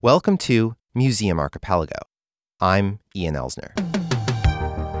Welcome to Museum Archipelago. I'm Ian Elsner.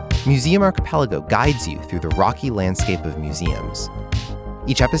 Museum Archipelago guides you through the rocky landscape of museums.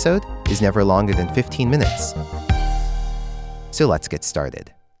 Each episode is never longer than 15 minutes. So let's get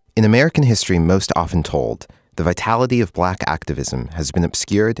started. In American history most often told, the vitality of Black activism has been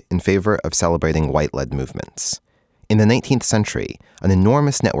obscured in favor of celebrating white-led movements. In the 19th century, an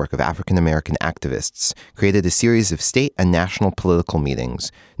enormous network of African American activists created a series of state and national political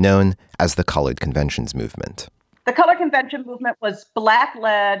meetings known as the Colored Conventions Movement. The Colored Convention Movement was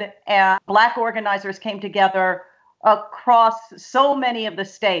Black-led, and Black organizers came together across so many of the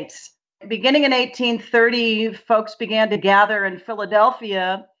states. Beginning in 1830, folks began to gather in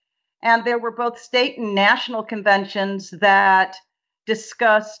Philadelphia, and there were both state and national conventions that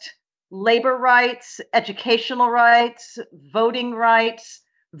discussed labor rights, educational rights, voting rights,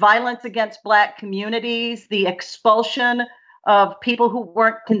 violence against Black communities, the expulsion of people who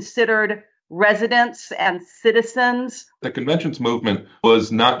weren't considered residents and citizens. The conventions movement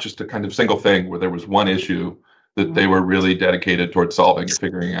was not just a kind of single thing where there was one issue that they were really dedicated towards solving or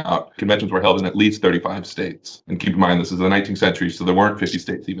figuring out. Conventions were held in at least 35 states. And keep in mind, this is the 19th century, so there weren't 50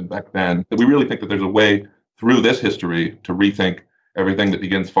 states even back then. We really think that there's a way through this history to rethink everything that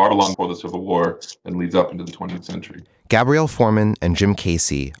begins far long before the Civil War and leads up into the 20th century. Gabrielle Forman and Jim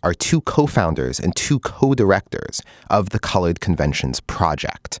Casey are two co-founders and two co-directors of the Colored Conventions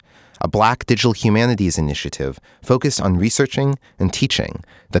Project, a Black digital humanities initiative focused on researching and teaching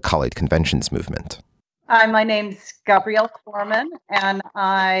the Colored Conventions movement. Hi, my name's Gabrielle Forman, and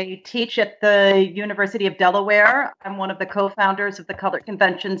I teach at the University of Delaware. I'm one of the co-founders of the Colored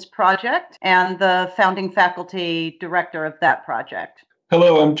Conventions Project and the founding faculty director of that project.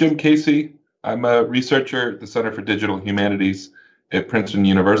 Hello, I'm Jim Casey. I'm a researcher at the Center for Digital Humanities at Princeton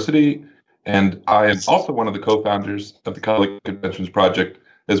University, and I am also one of the co-founders of the Colored Conventions Project,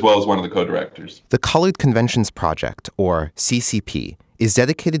 as well as one of the co-directors. The Colored Conventions Project, or CCP, is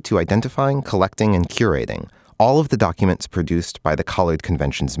dedicated to identifying, collecting, and curating all of the documents produced by the Colored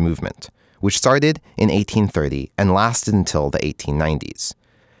Conventions movement, which started in 1830 and lasted until the 1890s.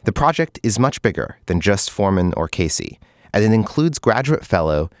 The project is much bigger than just Forman or Casey, and it includes graduate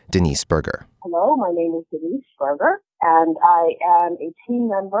fellow Denise Berger. Hello, my name is Denise Berger, and I am a team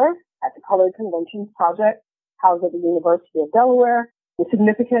member at the Colored Conventions Project, housed at the University of Delaware. The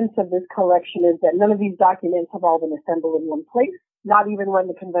significance of this collection is that none of these documents have all been assembled in one place. Not even when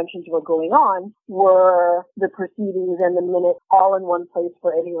the conventions were going on were the proceedings and the minutes all in one place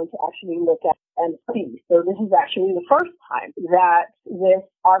for anyone to actually look at and see. So this is actually the first time that this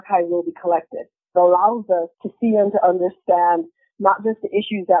archive will be collected. It allows us to see and to understand not just the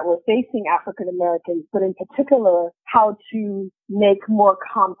issues that were facing African Americans, but in particular, how to make more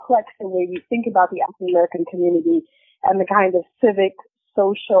complex the way we think about the African American community and the kind of civic,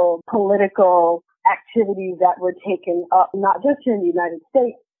 social, political activities that were taken up, not just here in the United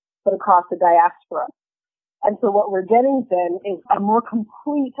States, but across the diaspora. And so what we're getting then is a more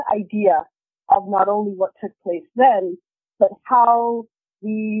complete idea of not only what took place then, but how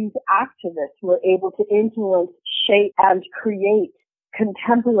these activists were able to influence, shape, and create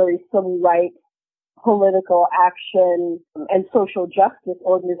contemporary civil rights, political action, and social justice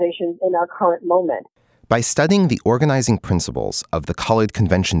organizations in our current moment. By studying the organizing principles of the Colored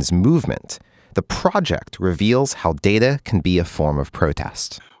Conventions movement, the project reveals how data can be a form of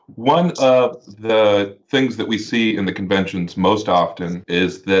protest. One of the things that we see in the conventions most often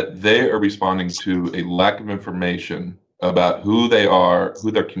is that they are responding to a lack of information about who they are,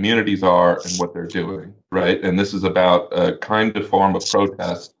 who their communities are, and what they're doing, right? And this is about a kind of form of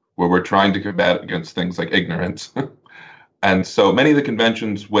protest where we're trying to combat against things like ignorance. And so many of the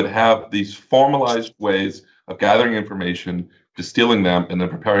conventions would have these formalized ways of gathering information, distilling them, and then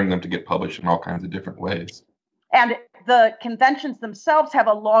preparing them to get published in all kinds of different ways. And the conventions themselves have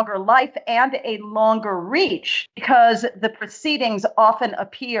a longer life and a longer reach because the proceedings often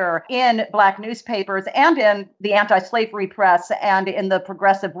appear in Black newspapers and in the anti-slavery press and in the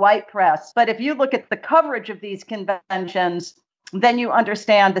progressive white press. But if you look at the coverage of these conventions, then you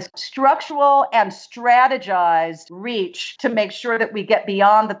understand the structural and strategized reach to make sure that we get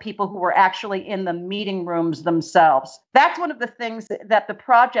beyond the people who were actually in the meeting rooms themselves. That's one of the things that the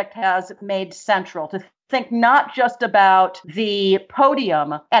project has made central, to think not just about the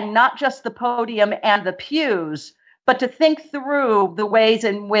podium and not just the podium and the pews, but to think through the ways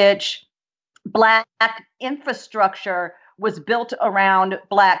in which Black infrastructure was built around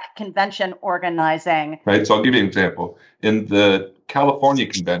Black convention organizing. Right. So I'll give you an example. In the California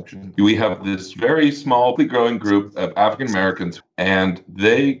convention, we have this very small, growing group of African Americans, and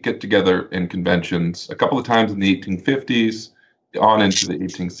they get together in conventions a couple of times in the 1850s on into the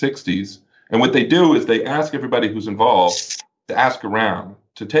 1860s. And what they do is they ask everybody who's involved to ask around,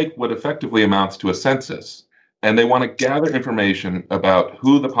 to take what effectively amounts to a census. And they want to gather information about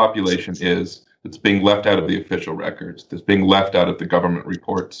who the population is that's being left out of the official records, that's being left out of the government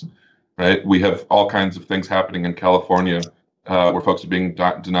reports, right? We have all kinds of things happening in California where folks are being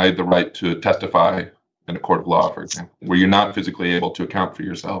denied the right to testify in a court of law, for example, where you're not physically able to account for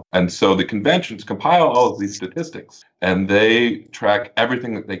yourself. And so the conventions compile all of these statistics, and they track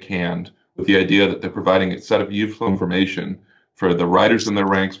everything that they can with the idea that they're providing a set of useful information for the writers in their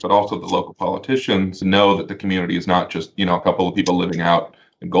ranks, but also the local politicians to know that the community is not just, a couple of people living out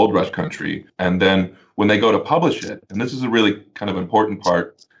in gold rush country. And then when they go to publish it, and this is a really kind of important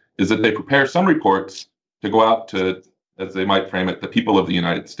part, is that they prepare some reports to go out to, as they might frame it, the people of the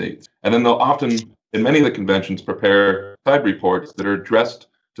United States. And then they'll often, in many of the conventions, prepare side reports that are addressed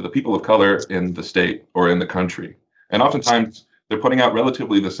to the people of color in the state or in the country. And oftentimes they're putting out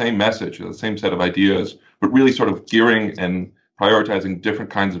relatively the same message, the same set of ideas, but really sort of gearing and prioritizing different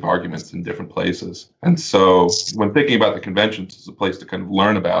kinds of arguments in different places. And so when thinking about the conventions as a place to kind of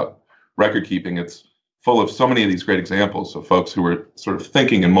learn about record keeping, it's full of so many of these great examples of folks who were sort of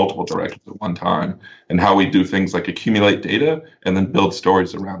thinking in multiple directions at one time, and how we do things like accumulate data and then build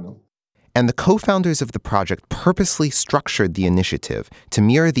stories around them. And the co-founders of the project purposely structured the initiative to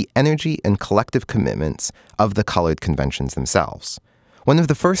mirror the energy and collective commitments of the colored conventions themselves. One of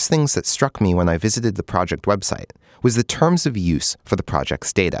the first things that struck me when I visited the project website was the terms of use for the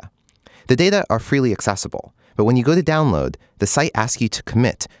project's data. The data are freely accessible, but when you go to download, the site asks you to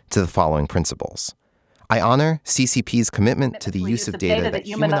commit to the following principles. I honor CCP's commitment to the use of data that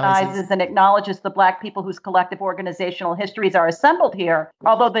humanizes and acknowledges the Black people whose collective organizational histories are assembled here.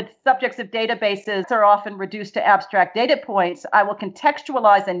 Although the subjects of databases are often reduced to abstract data points, I will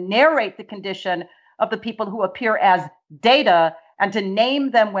contextualize and narrate the condition of the people who appear as data and to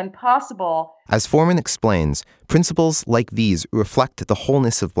name them when possible. As Foreman explains, principles like these reflect the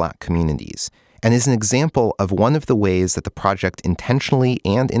wholeness of Black communities, and is an example of one of the ways that the project intentionally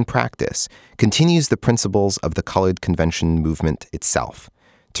and in practice continues the principles of the colored convention movement itself,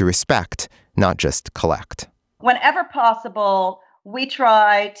 to respect, not just collect. Whenever possible, we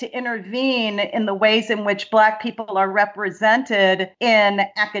try to intervene in the ways in which Black people are represented in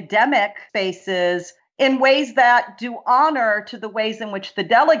academic spaces in ways that do honor to the ways in which the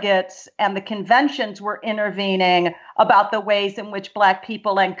delegates and the conventions were intervening about the ways in which Black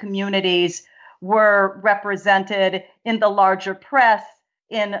people and communities were represented in the larger press,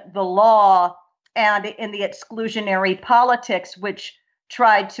 in the law, and in the exclusionary politics, which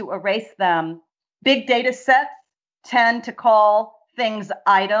tried to erase them. Big data sets tend to call things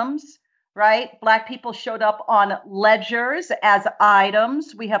items, right? Black people showed up on ledgers as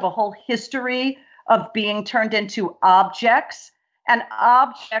items. We have a whole history of being turned into objects, and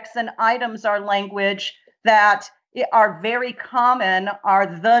objects and items are language that are very common, are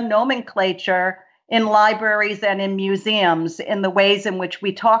the nomenclature in libraries and in museums in the ways in which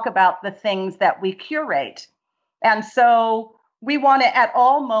we talk about the things that we curate. And so we want to at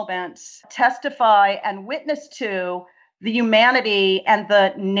all moments testify and witness to the humanity and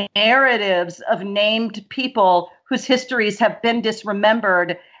the narratives of named people whose histories have been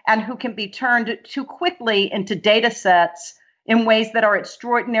disremembered and who can be turned too quickly into data sets in ways that are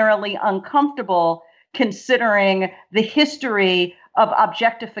extraordinarily uncomfortable, considering the history of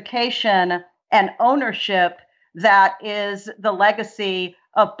objectification and ownership that is the legacy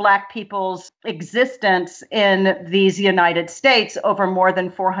of Black people's existence in these United States over more than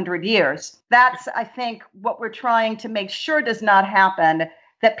 400 years. That's, I think, what we're trying to make sure does not happen,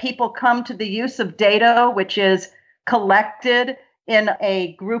 that people come to the use of data, which is collected in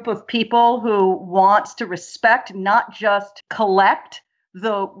a group of people who wants to respect, not just collect,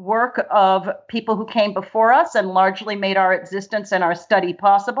 the work of people who came before us and largely made our existence and our study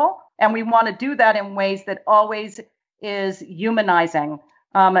possible. And we want to do that in ways that always is humanizing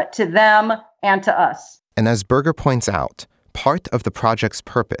to them and to us. And as Berger points out, part of the project's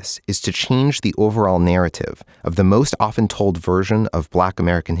purpose is to change the overall narrative of the most often told version of Black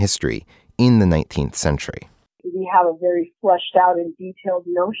American history in the 19th century. We have a very fleshed out and detailed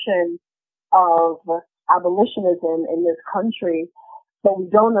notion of abolitionism in this country, but we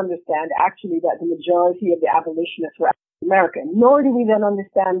don't understand actually that the majority of the abolitionists were African American, nor do we then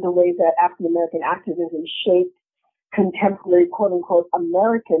understand the ways that African American activism shaped contemporary quote-unquote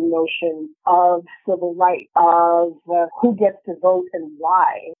American notions of civil rights, of who gets to vote and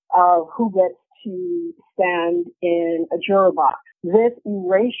why, of who gets to stand in a juror box. This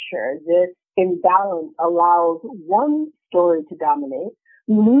erasure, this imbalance allows one story to dominate.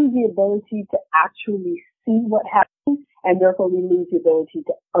 We lose the ability to actually see what happened and therefore we lose the ability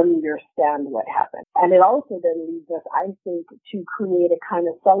to understand what happened. And it also then leads us, I think, to create a kind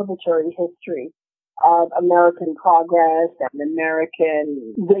of celebratory history of American progress and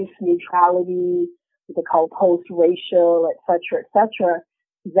American race neutrality, what they call post-racial, et cetera,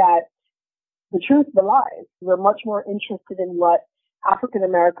 that the truth belies. We're much more interested in what African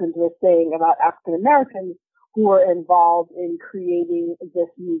Americans were saying about African Americans who were involved in creating this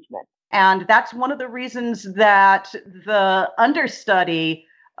movement. And that's one of the reasons that the understudy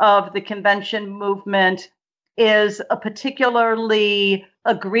of the convention movement is a particularly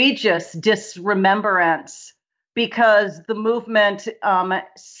egregious disremembrance, because the movement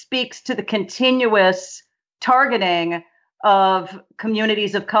speaks to the continuous targeting of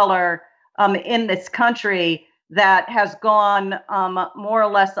communities of color in this country that has gone more or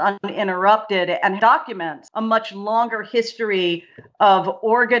less uninterrupted, and documents a much longer history of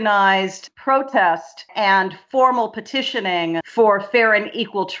organized protest and formal petitioning for fair and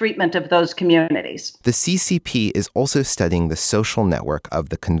equal treatment of those communities. The CCP is also studying the social network of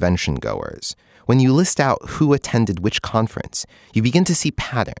the convention goers. When you list out who attended which conference, you begin to see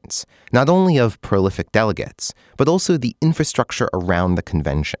patterns, not only of prolific delegates, but also the infrastructure around the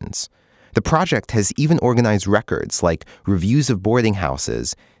conventions. The project has even organized records like reviews of boarding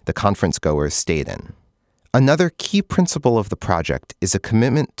houses the conference goers stayed in. Another key principle of the project is a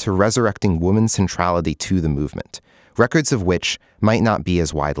commitment to resurrecting women's centrality to the movement, records of which might not be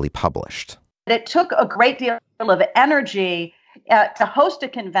as widely published. It took a great deal of energy to host a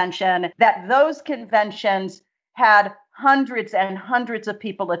convention, that those conventions had hundreds and hundreds of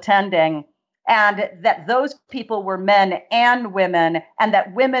people attending, and that those people were men and women, and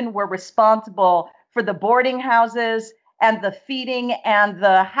that women were responsible for the boarding houses and the feeding and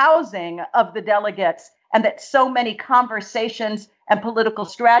the housing of the delegates, and that so many conversations and political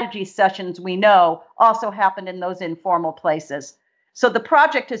strategy sessions, we know, also happened in those informal places. So the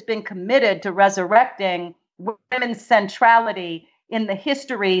project has been committed to resurrecting women's centrality in the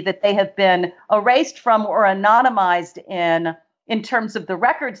history that they have been erased from or anonymized in terms of the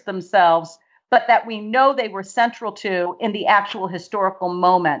records themselves, but that we know they were central to in the actual historical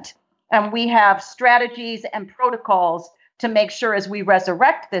moment. And we have strategies and protocols to make sure, as we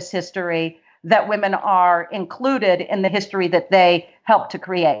resurrect this history, that women are included in the history that they helped to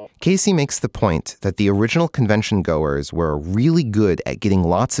create. Casey makes the point that the original convention goers were really good at getting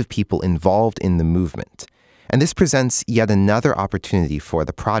lots of people involved in the movement. And this presents yet another opportunity for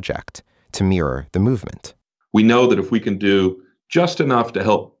the project to mirror the movement. We know that if we can do just enough to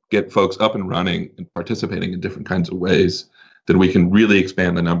help get folks up and running and participating in different kinds of ways, then we can really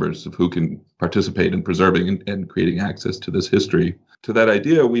expand the numbers of who can participate in preserving and creating access to this history. To that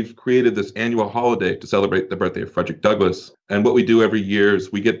idea, we've created this annual holiday to celebrate the birthday of Frederick Douglass. And what we do every year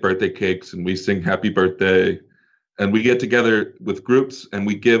is we get birthday cakes and we sing happy birthday. And we get together with groups and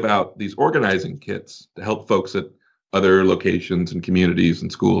we give out these organizing kits to help folks at other locations and communities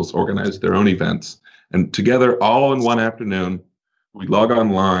and schools organize their own events. And together, all in one afternoon, we log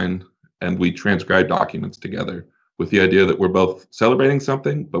online and we transcribe documents together with the idea that we're both celebrating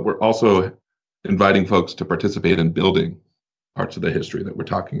something, but we're also inviting folks to participate in building parts of the history that we're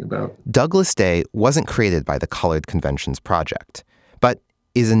talking about. Douglass Day wasn't created by the Colored Conventions Project, but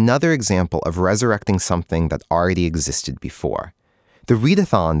is another example of resurrecting something that already existed before. The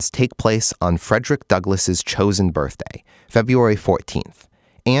readathons take place on Frederick Douglass's chosen birthday, February 14th,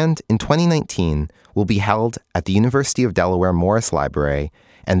 and in 2019 will be held at the University of Delaware Morris Library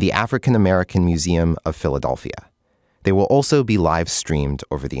and the African American Museum of Philadelphia. They will also be live streamed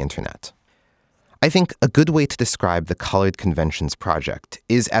over the internet. I think a good way to describe the Colored Conventions Project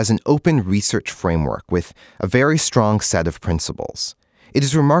is as an open research framework with a very strong set of principles. It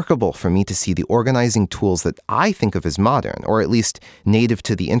is remarkable for me to see the organizing tools that I think of as modern, or at least native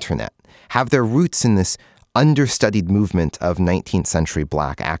to the internet, have their roots in this understudied movement of 19th century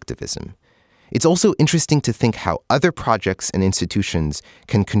Black activism. It's also interesting to think how other projects and institutions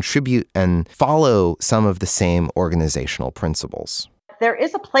can contribute and follow some of the same organizational principles. There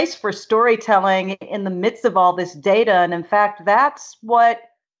is a place for storytelling in the midst of all this data. And in fact, that's what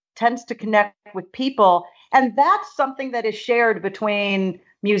tends to connect with people. And that's something that is shared between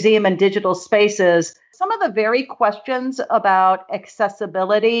museum and digital spaces. Some of the very questions about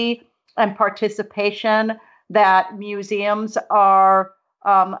accessibility and participation that museums are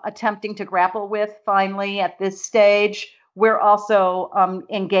attempting to grapple with finally at this stage, we're also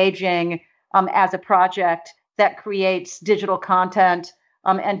engaging as a project that creates digital content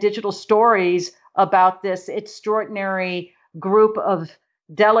and digital stories about this extraordinary group of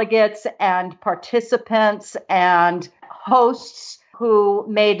delegates and participants and hosts who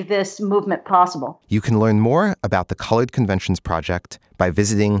made this movement possible. You can learn more about the Colored Conventions Project by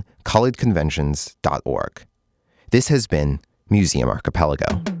visiting coloredconventions.org. This has been Museum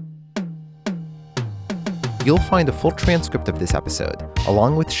Archipelago. You'll find a full transcript of this episode,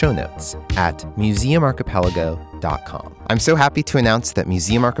 along with show notes, at museumarchipelago.com. I'm so happy to announce that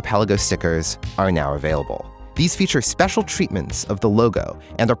Museum Archipelago stickers are now available. These feature special treatments of the logo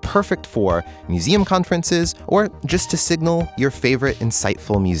and are perfect for museum conferences or just to signal your favorite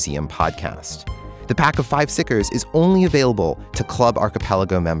insightful museum podcast. The pack of 5 stickers is only available to Club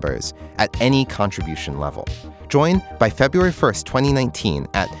Archipelago members at any contribution level. Join by February 1st, 2019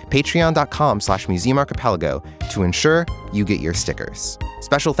 at patreon.com/museumarchipelago to ensure you get your stickers.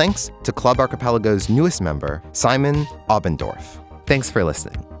 Special thanks to Club Archipelago's newest member, Simon Obendorf. Thanks for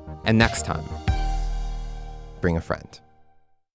listening. And next time, bring a friend.